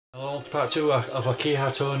Hello, part 2 of Akiha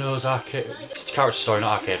Tohno's character story,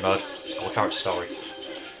 not arcade mode. It's called character story.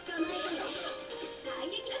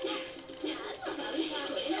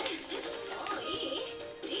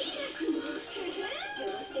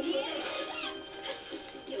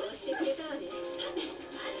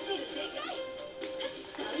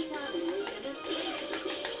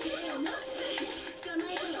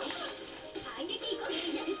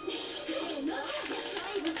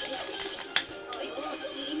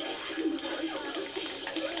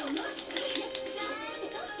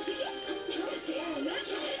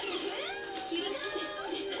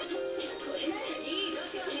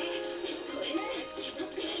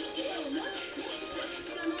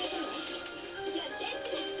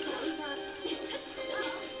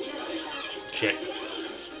 Shit.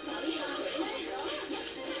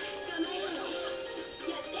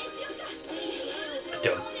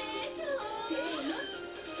 Done.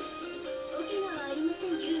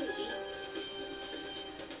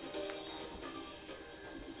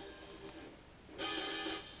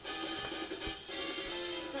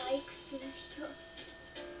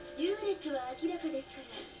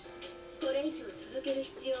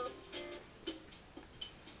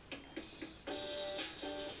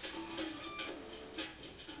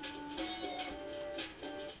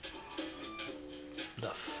 The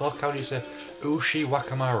fuck? How do you say Ushi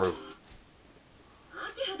Wakamaru?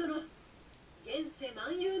 Akiha Tohno, 現世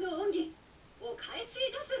万有の恩義お返し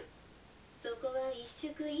いたす。そこは一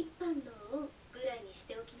宿一飯の恩ぐらいにし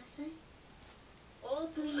ておきなさい。オー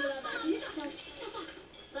プンはマジスター。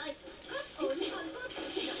バイト。これな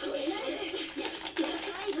れ。高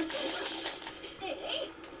いぞ。えい。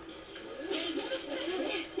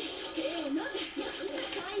せーの。高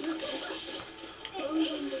いぞ。えい。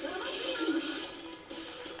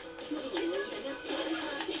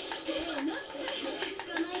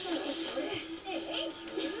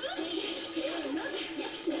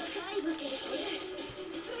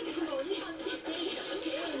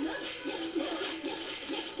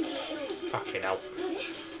Fucking hell.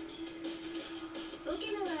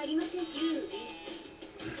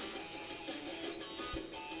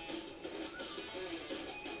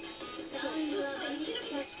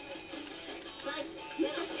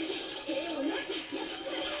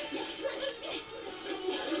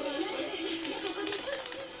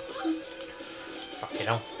 Fucking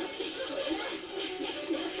hell.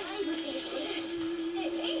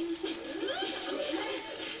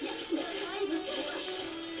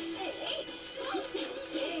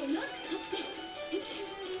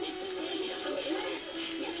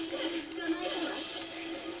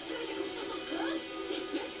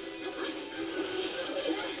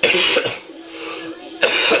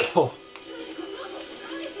 Oh.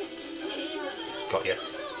 Got you.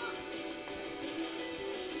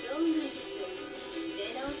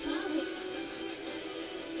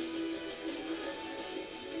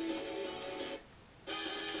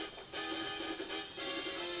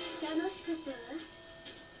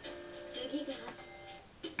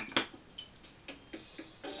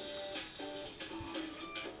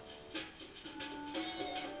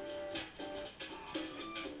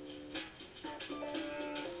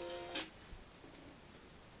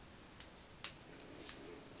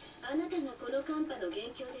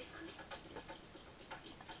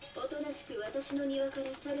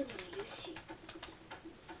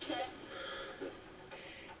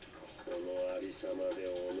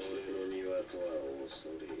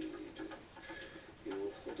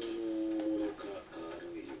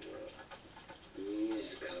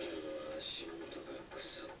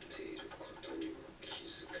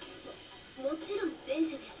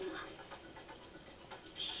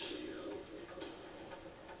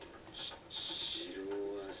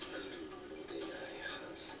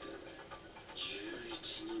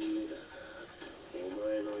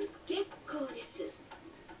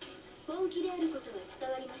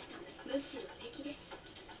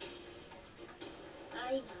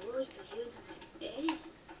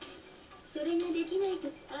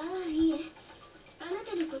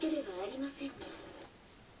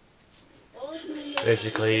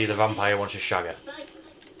 Basically, the vampire wants to shag her.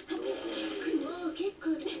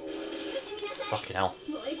 Fucking hell.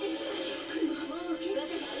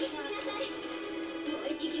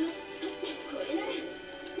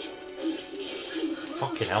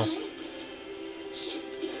 Fucking hell.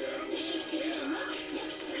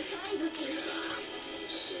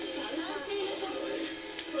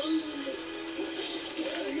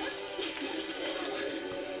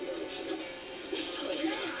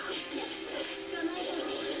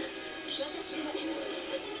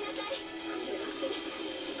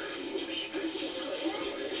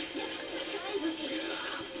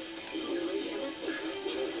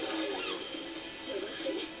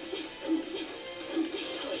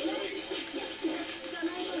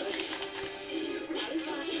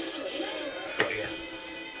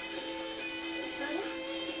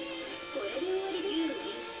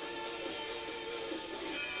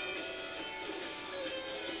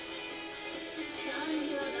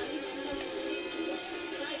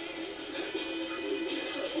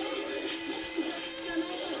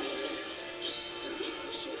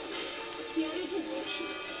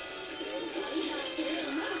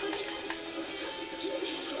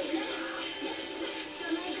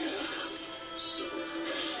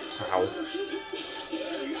 Ow.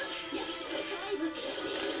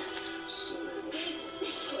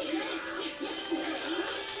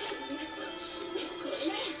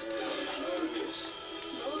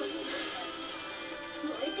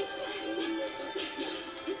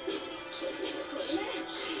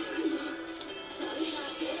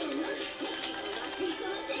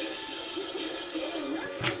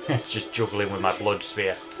 Just juggling with my blood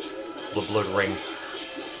sphere. Blood ring. I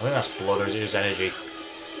think that's blood, or is it just energy?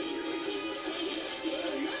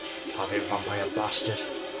 Have it, vampire bastard.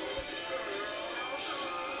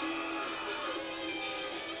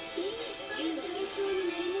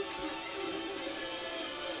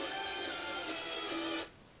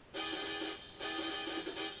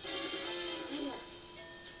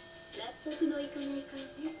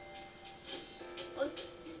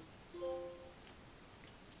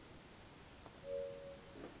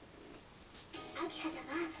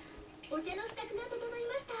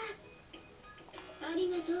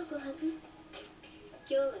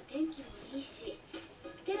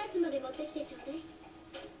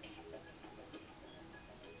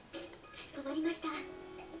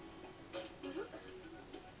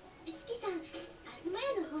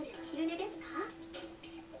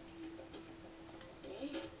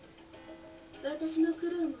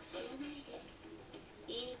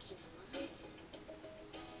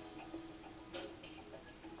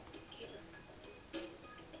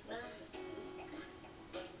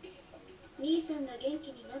兄さんが元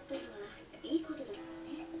気になったのはいいことだったね。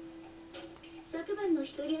昨晩の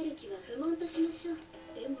一人歩きは不問としましょう。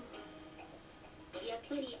でもやっ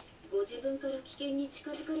ぱりご自分から危険に近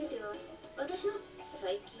づかれては私の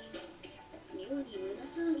最近妙に胸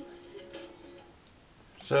騒ぎがする。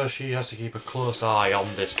So she has to keep a close eye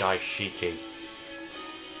on this guy Shiki.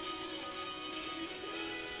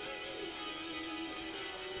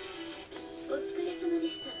 お疲れ様で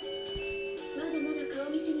した。まだまだ顔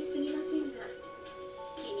見せに過ぎませんが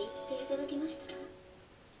気に入っていただけましたか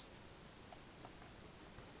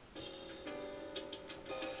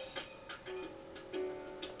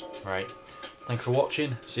？Right. Thank you for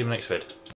watching. See you in the next vid.